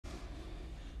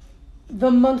The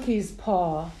Monkey's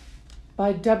Paw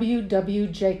by W. W.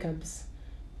 Jacobs,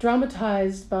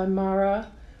 dramatized by Mara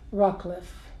Rockliff.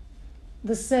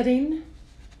 The setting,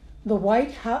 the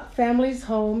White family's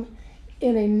home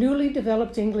in a newly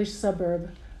developed English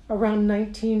suburb around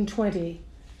 1920.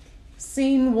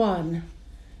 Scene 1,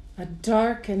 a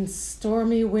dark and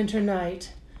stormy winter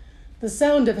night. The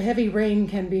sound of heavy rain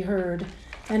can be heard,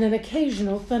 and an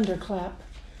occasional thunderclap.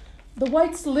 The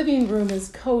Whites' living room is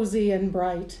cozy and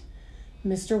bright.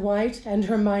 Mr. White and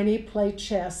Hermione play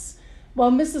chess,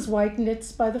 while Mrs. White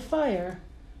knits by the fire.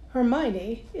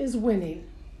 Hermione is winning.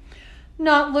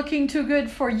 Not looking too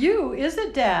good for you, is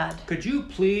it, Dad? Could you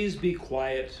please be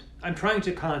quiet? I'm trying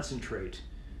to concentrate.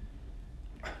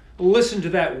 Listen to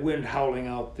that wind howling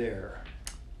out there.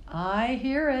 I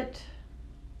hear it.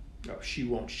 Oh, she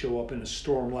won't show up in a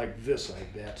storm like this, I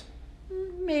bet.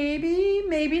 Maybe,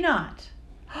 maybe not.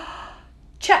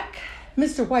 Check.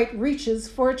 Mr. White reaches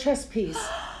for a chess piece.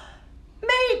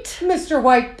 Mate! Mr.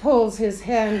 White pulls his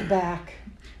hand back.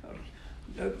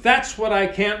 That's what I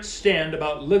can't stand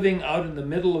about living out in the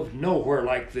middle of nowhere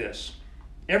like this.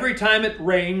 Every time it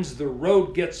rains, the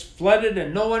road gets flooded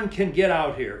and no one can get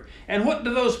out here. And what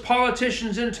do those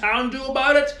politicians in town do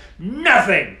about it?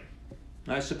 Nothing!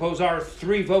 I suppose our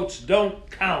 3 votes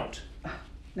don't count.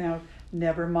 Now,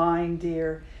 never mind,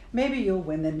 dear. Maybe you'll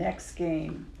win the next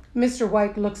game. Mr.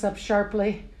 White looks up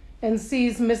sharply and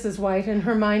sees Mrs. White and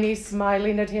Hermione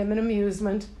smiling at him in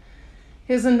amusement.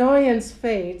 His annoyance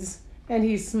fades, and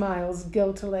he smiles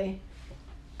guiltily.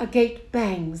 A gate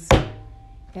bangs,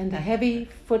 and heavy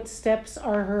footsteps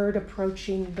are heard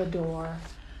approaching the door.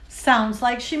 Sounds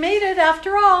like she made it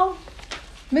after all.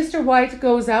 Mr. White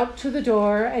goes out to the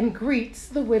door and greets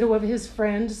the widow of his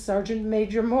friend, Sergeant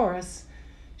Major Morris.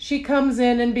 She comes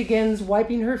in and begins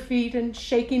wiping her feet and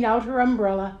shaking out her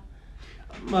umbrella.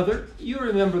 Mother, you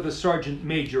remember the Sergeant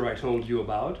Major I told you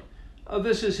about?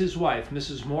 This is his wife,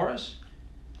 Mrs. Morris.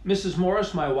 Mrs.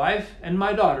 Morris, my wife, and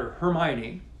my daughter,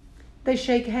 Hermione. They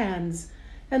shake hands,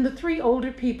 and the 3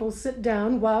 older people sit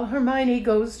down while Hermione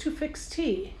goes to fix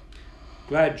tea.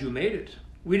 Glad you made it.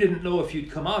 We didn't know if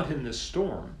you'd come out in this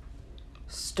storm.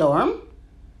 Storm?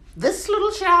 This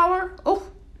little shower? Oh,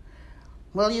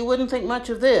 well, you wouldn't think much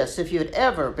of this if you'd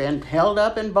ever been held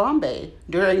up in Bombay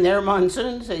during their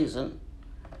monsoon season.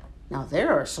 Now,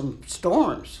 there are some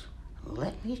storms,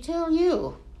 let me tell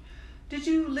you. Did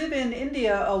you live in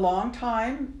India a long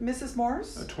time, Mrs.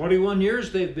 Morris? 21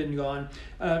 years they've been gone.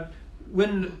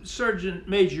 When Sergeant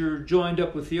Major joined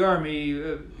up with the Army,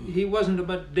 he wasn't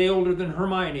a day older than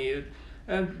Hermione,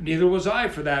 and neither was I,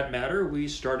 for that matter. We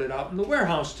started out in the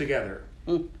warehouse together.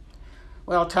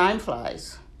 Well, time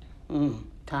flies.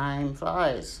 Time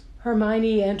flies.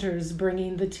 Hermione enters,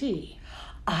 bringing the tea.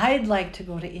 I'd like to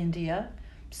go to India,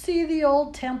 see the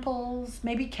old temples,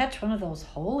 maybe catch one of those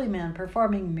holy men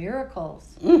performing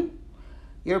miracles.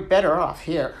 You're better off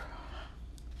here.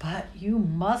 But you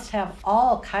must have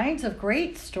all kinds of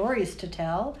great stories to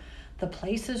tell. The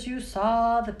places you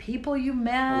saw, the people you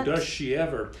met. Oh, does she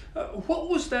ever? What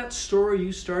was that story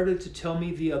you started to tell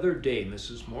me the other day,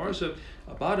 Mrs. Morris?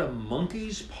 About a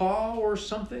monkey's paw or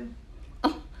something?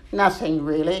 Nothing,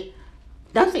 really.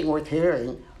 Nothing worth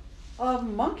hearing. A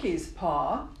monkey's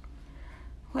paw?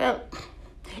 Well,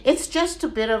 it's just a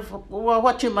bit of, well,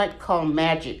 what you might call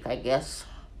magic, I guess.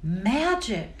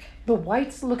 Magic? The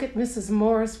Whites look at Mrs.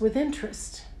 Morris with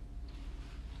interest.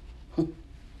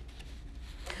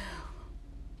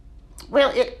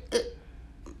 Well,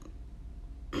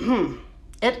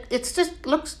 it's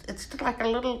just like a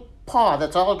little paw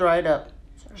that's all dried up.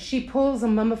 She pulls a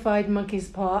mummified monkey's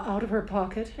paw out of her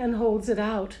pocket and holds it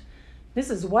out.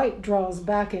 Mrs. White draws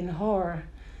back in horror,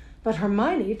 but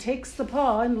Hermione takes the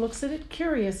paw and looks at it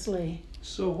curiously.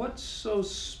 So what's so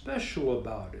special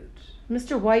about it?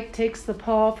 Mr. White takes the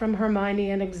paw from Hermione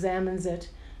and examines it,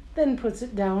 then puts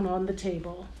it down on the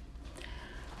table.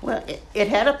 Well, it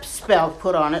had a spell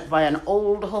put on it by an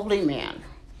old holy man.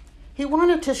 He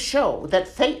wanted to show that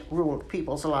fate ruled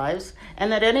people's lives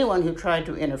and that anyone who tried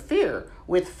to interfere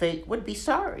with fate would be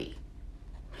sorry.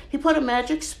 He put a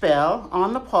magic spell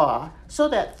on the paw so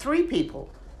that 3 people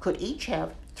could each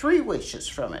have 3 wishes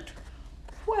from it.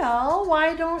 Well,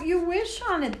 why don't you wish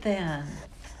on it then?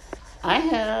 I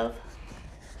have.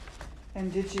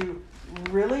 And did you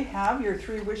really have your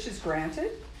 3 wishes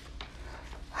granted?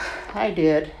 I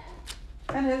did.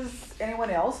 And has anyone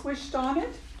else wished on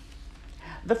it?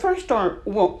 The first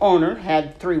owner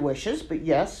had 3 wishes, but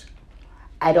yes,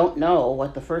 I don't know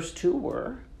what the first 2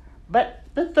 were, but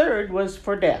the 3rd was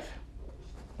for death.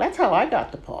 That's how I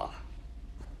got the paw.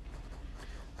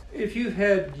 If you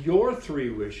had your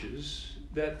 3 wishes,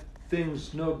 that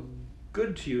thing's no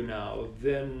good to you now,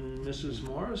 then, Mrs.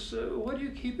 Morris, what do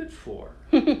you keep it for?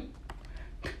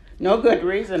 No good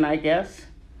reason, I guess.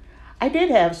 I did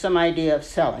have some idea of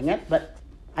selling it, but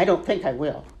I don't think I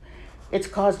will. It's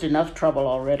caused enough trouble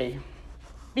already.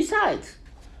 Besides,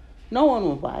 no one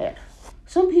will buy it.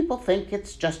 Some people think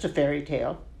it's just a fairy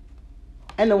tale.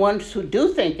 And the ones who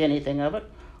do think anything of it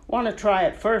want to try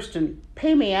it first and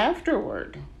pay me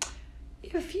afterward.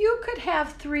 If you could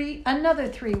have another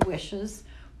 3 wishes,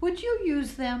 would you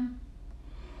use them?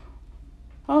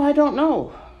 Oh, I don't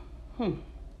know.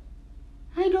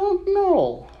 I don't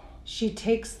know. She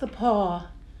takes the paw,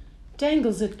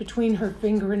 dangles it between her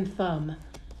finger and thumb,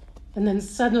 and then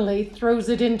suddenly throws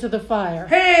it into the fire.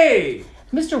 Hey!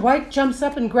 Mr. White jumps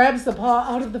up and grabs the paw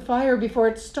out of the fire before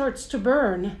it starts to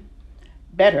burn.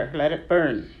 Better let it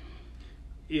burn.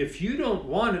 If you don't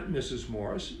want it, Mrs.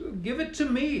 Morris, give it to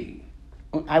me.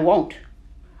 I won't.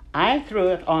 I threw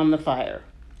it on the fire.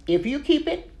 If you keep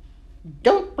it,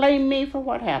 don't blame me for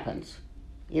what happens.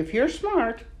 If you're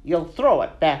smart, you'll throw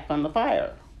it back on the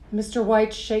fire. Mr.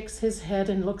 White shakes his head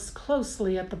and looks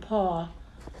closely at the paw.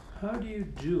 How do you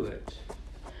do it?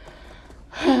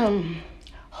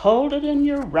 Hold it in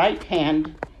your right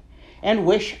hand and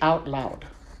wish out loud.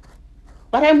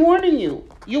 But I'm warning you,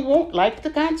 you won't like the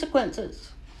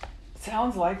consequences.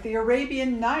 Sounds like the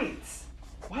Arabian Nights.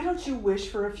 Why don't you wish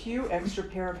for a few extra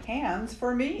pair of hands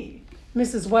for me?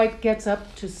 Mrs. White gets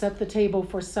up to set the table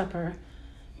for supper.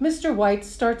 Mr. White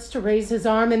starts to raise his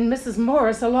arm, and Mrs.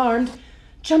 Morris, alarmed,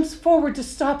 jumps forward to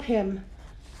stop him.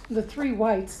 The 3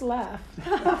 Whites laugh.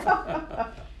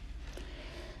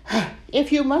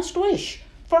 If you must wish,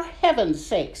 for heaven's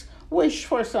sakes, wish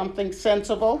for something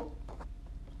sensible.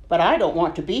 But I don't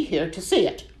want to be here to see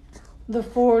it. The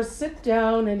 4 sit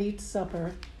down and eat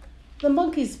supper. The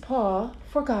monkey's paw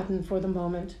forgotten for the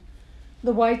moment.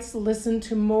 The Whites listen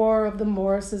to more of the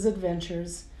Morrises'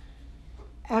 adventures.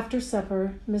 After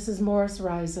supper, Mrs. Morris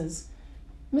rises.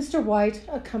 Mr. White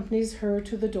accompanies her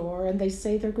to the door, and they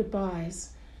say their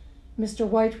goodbyes. Mr.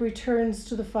 White returns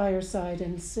to the fireside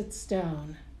and sits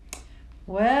down.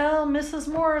 Well, Mrs.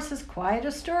 Morris is quite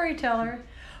a storyteller.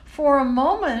 For a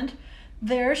moment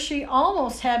there, she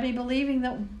almost had me believing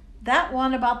that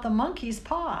one about the monkey's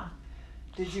paw.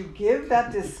 Did you give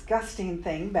that disgusting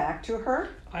thing back to her?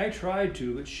 I tried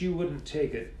to, but she wouldn't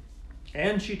take it.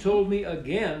 And she told me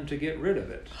again to get rid of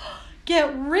it.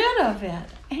 Get rid of it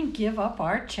and give up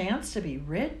our chance to be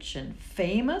rich and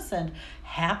famous and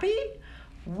happy?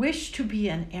 Wish to be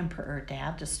an emperor,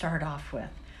 Dad, to start off with.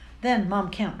 Then Mom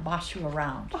can't boss you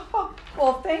around. Oh,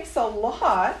 well, thanks a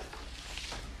lot.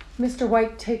 Mr.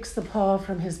 White takes the paw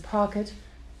from his pocket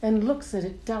and looks at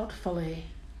it doubtfully.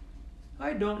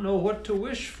 I don't know what to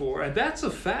wish for, and that's a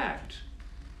fact.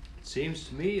 It seems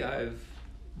to me I've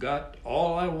got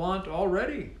all I want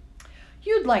already.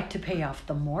 You'd like to pay off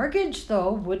the mortgage,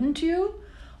 though, wouldn't you?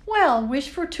 Well, wish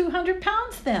for 200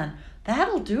 pounds then.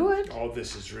 That'll do it. Oh,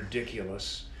 this is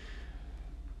ridiculous.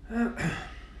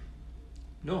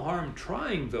 No harm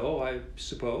trying, though, I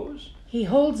suppose. He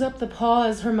holds up the paw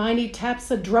as Hermione taps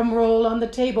a drum roll on the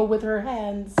table with her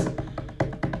hands.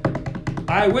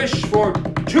 I wish for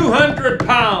 200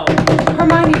 pounds.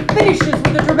 Hermione finishes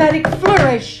with a dramatic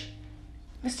flourish.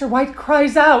 Mr. White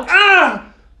cries out,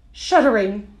 Ah!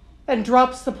 shuddering, and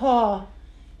drops the paw.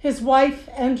 His wife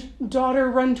and daughter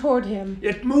run toward him.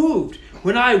 It moved.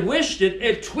 When I wished it,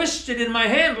 it twisted in my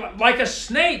hand like a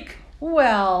snake.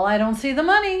 Well, I don't see the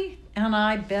money, and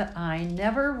I bet I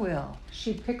never will.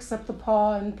 She picks up the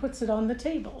paw and puts it on the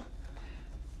table.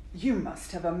 You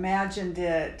must have imagined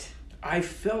it. I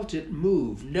felt it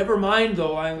move. Never mind,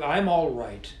 though, I'm all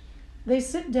right. They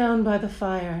sit down by the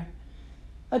fire.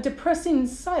 A depressing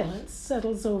silence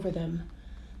settles over them.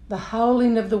 The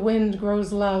howling of the wind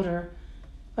grows louder.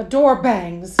 A door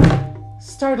bangs,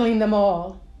 startling them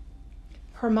all.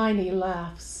 Hermione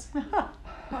laughs.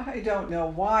 I don't know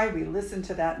why we listen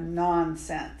to that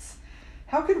nonsense.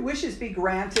 How could wishes be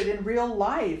granted in real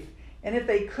life? And if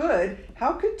they could,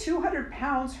 how could 200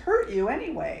 pounds hurt you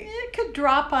anyway? It could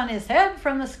drop on his head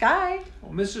from the sky.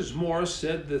 Well, Mrs. Morris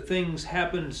said the things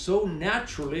happened so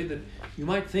naturally that you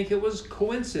might think it was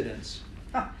coincidence.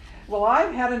 Well,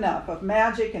 I've had enough of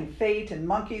magic and fate and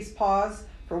monkey's paws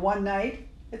for one night.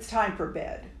 It's time for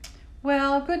bed.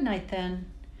 Well, good night then.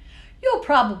 You'll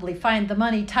probably find the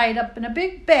money tied up in a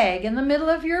big bag in the middle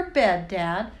of your bed,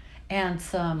 Dad, and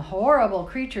some horrible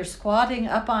creature squatting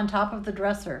up on top of the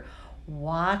dresser,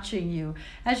 watching you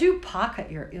as you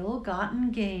pocket your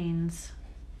ill-gotten gains.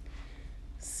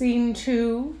 Scene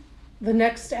 2, the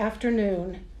next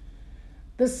afternoon.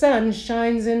 The sun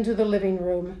shines into the living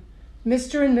room.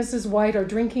 Mr. and Mrs. White are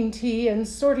drinking tea and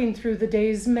sorting through the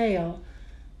day's mail.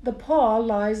 The paw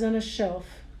lies on a shelf,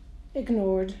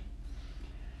 ignored.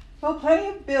 Well, plenty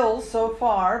of bills so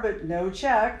far, but no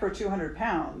check for 200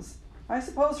 pounds. I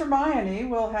suppose Hermione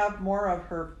will have more of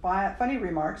her funny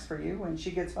remarks for you when she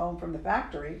gets home from the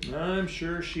factory. I'm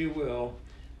sure she will.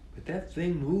 But that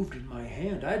thing moved in my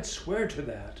hand. I'd swear to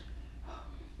that.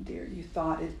 Dear, you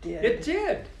thought it did. It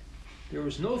did. There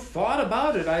was no thought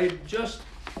about it. I just...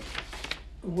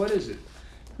 What is it?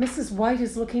 Mrs. White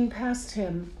is looking past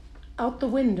him, out the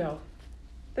window.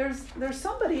 There's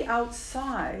somebody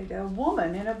outside, a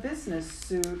woman in a business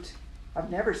suit.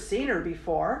 I've never seen her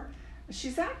before.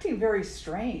 She's acting very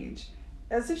strange,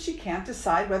 as if she can't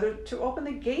decide whether to open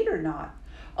the gate or not.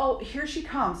 Oh, here she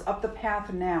comes, up the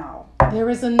path now. There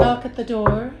is a knock at the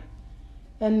door,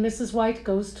 and Mrs. White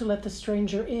goes to let the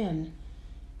stranger in.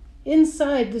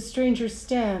 Inside, the stranger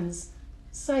stands,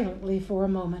 silently for a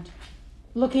moment,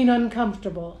 looking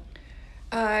uncomfortable.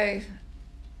 I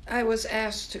was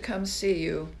asked to come see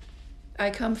you. I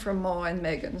come from Ma and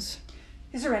Megan's.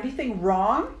 Is there anything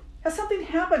wrong? Has something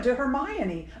happened to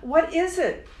Hermione? What is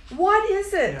it? What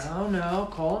is it? Now,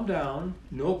 calm down.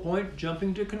 No point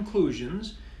jumping to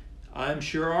conclusions. I'm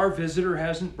sure our visitor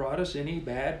hasn't brought us any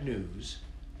bad news.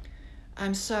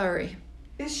 I'm sorry.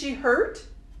 Is she hurt?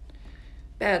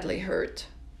 Badly hurt.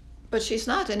 But she's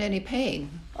not in any pain.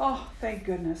 Oh, thank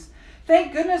goodness.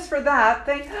 Thank goodness for that.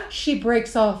 She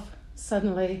breaks off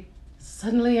suddenly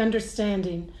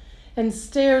understanding, and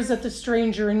stares at the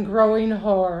stranger in growing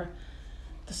horror.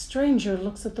 The stranger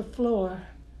looks at the floor.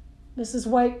 Mrs.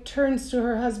 White turns to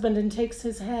her husband and takes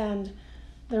his hand.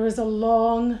 There is a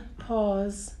long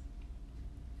pause.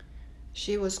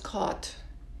 She was caught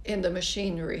in the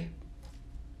machinery.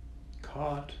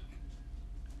 Caught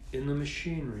in the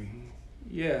machinery.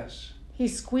 Yes. He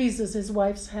squeezes his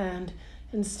wife's hand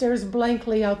and stares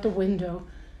blankly out the window,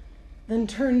 then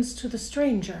turns to the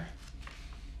stranger.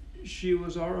 She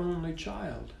was our only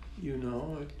child, you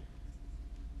know.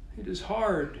 It is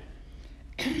hard.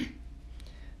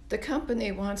 The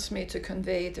company wants me to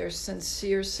convey their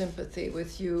sincere sympathy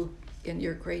with you in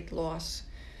your great loss.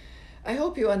 I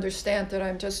hope you understand that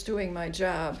I'm just doing my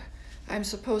job. I'm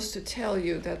supposed to tell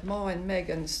you that Ma and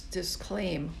Megan's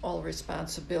disclaim all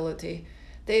responsibility.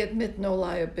 They admit no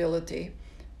liability,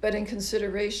 but in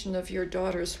consideration of your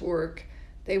daughter's work,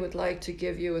 they would like to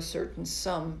give you a certain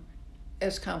sum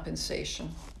as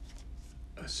compensation.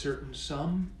 A certain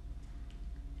sum?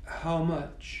 How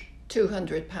much?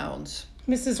 200 pounds.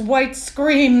 Mrs. White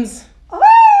screams.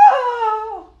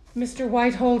 Oh! Mr.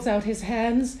 White holds out his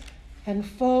hands and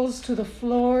falls to the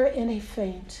floor in a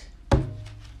faint.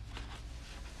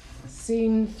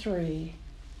 Scene 3.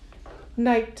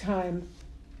 Nighttime,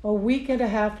 a week and a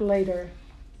half later.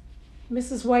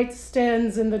 Mrs. White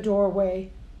stands in the doorway,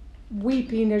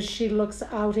 weeping as she looks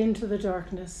out into the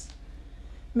darkness.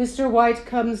 Mr. White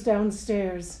comes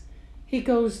downstairs. He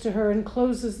goes to her and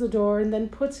closes the door and then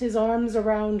puts his arms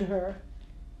around her.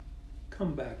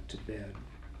 Come back to bed.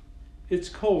 It's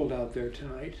cold out there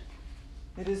tonight.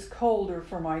 It is colder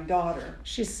for my daughter.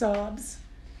 She sobs.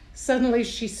 Suddenly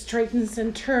she straightens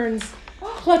and turns,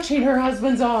 clutching her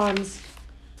husband's arms.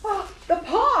 Oh, the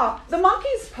paw! The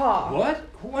monkey's paw! What?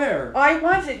 Where? I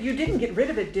want it. You didn't get rid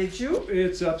of it, did you?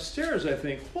 It's upstairs, I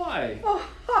think. Why? Oh,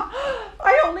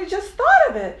 I only just thought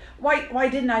of it. Why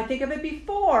didn't I think of it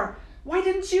before? Why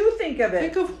didn't you think of it?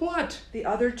 Think of what? The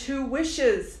other 2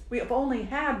 wishes. We have only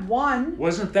had one.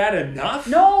 Wasn't that enough?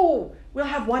 No, we'll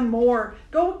have one more.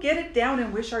 Go get it down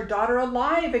and wish our daughter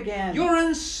alive again. You're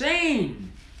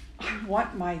insane. I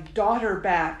want my daughter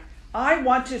back. I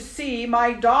want to see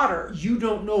my daughter. You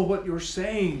don't know what you're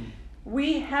saying.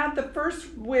 We had the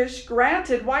first wish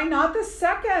granted. Why not the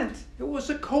second? It was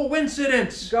a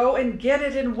coincidence. Go and get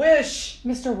it and wish.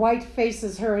 Mr. White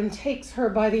faces her and takes her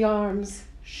by the arms.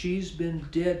 She's been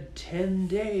dead 10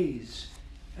 days.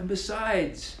 And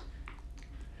besides,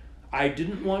 I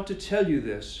didn't want to tell you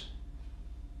this,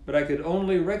 but I could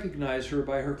only recognize her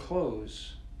by her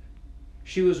clothes.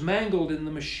 She was mangled in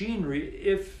the machinery.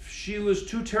 If she was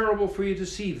too terrible for you to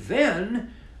see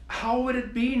then, how would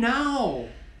it be now?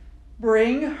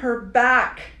 Bring her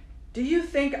back. Do you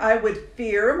think I would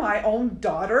fear my own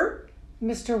daughter?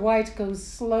 Mr. White goes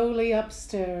slowly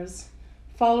upstairs,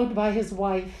 followed by his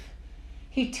wife.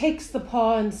 He takes the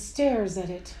paw and stares at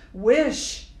it.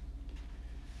 Wish.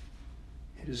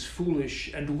 It is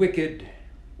foolish and wicked.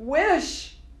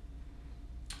 Wish.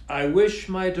 I wish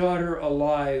my daughter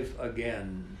alive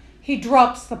again. He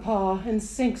drops the paw and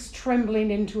sinks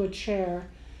trembling into a chair.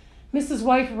 Mrs.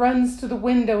 White runs to the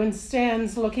window and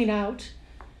stands looking out.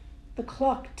 The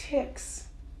clock ticks.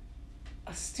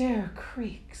 A stair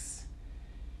creaks.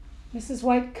 Mrs.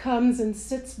 White comes and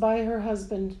sits by her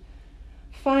husband.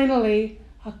 Finally,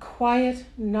 a quiet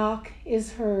knock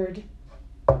is heard.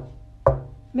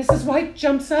 Mrs. White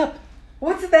jumps up.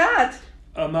 What's that?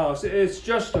 A mouse. It's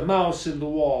just a mouse in the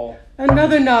wall.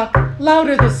 Another knock,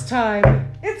 louder this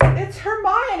time. It's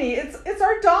Hermione. It's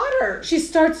our daughter. She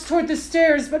starts toward the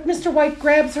stairs, but Mr. White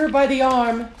grabs her by the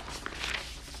arm.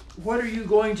 What are you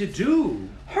going to do?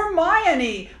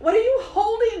 Hermione, what are you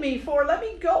holding me for? Let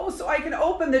me go so I can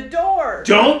open the door.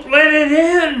 Don't let it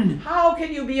in! How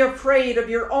can you be afraid of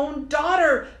your own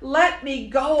daughter? Let me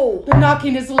go. The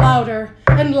knocking is louder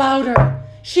and louder.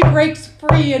 She breaks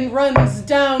free and runs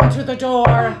down to the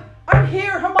door. I'm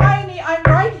here, Hermione. I'm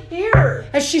right here.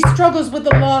 As she struggles with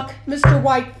the lock, Mr.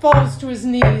 White falls to his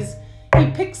knees.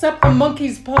 He picks up a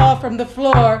monkey's paw from the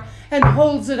floor and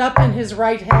holds it up in his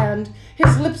right hand.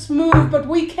 His lips move, but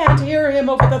we can't hear him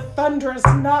over the thunderous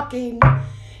knocking.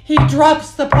 He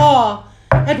drops the paw.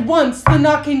 At once, the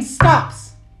knocking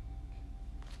stops.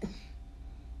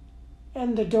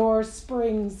 And the door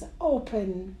springs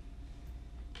open.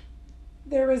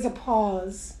 There is a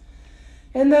pause,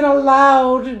 and then a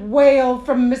loud wail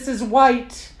from Mrs.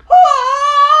 White.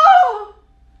 Oh!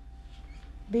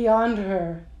 Beyond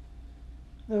her,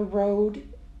 the road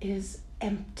is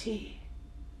empty.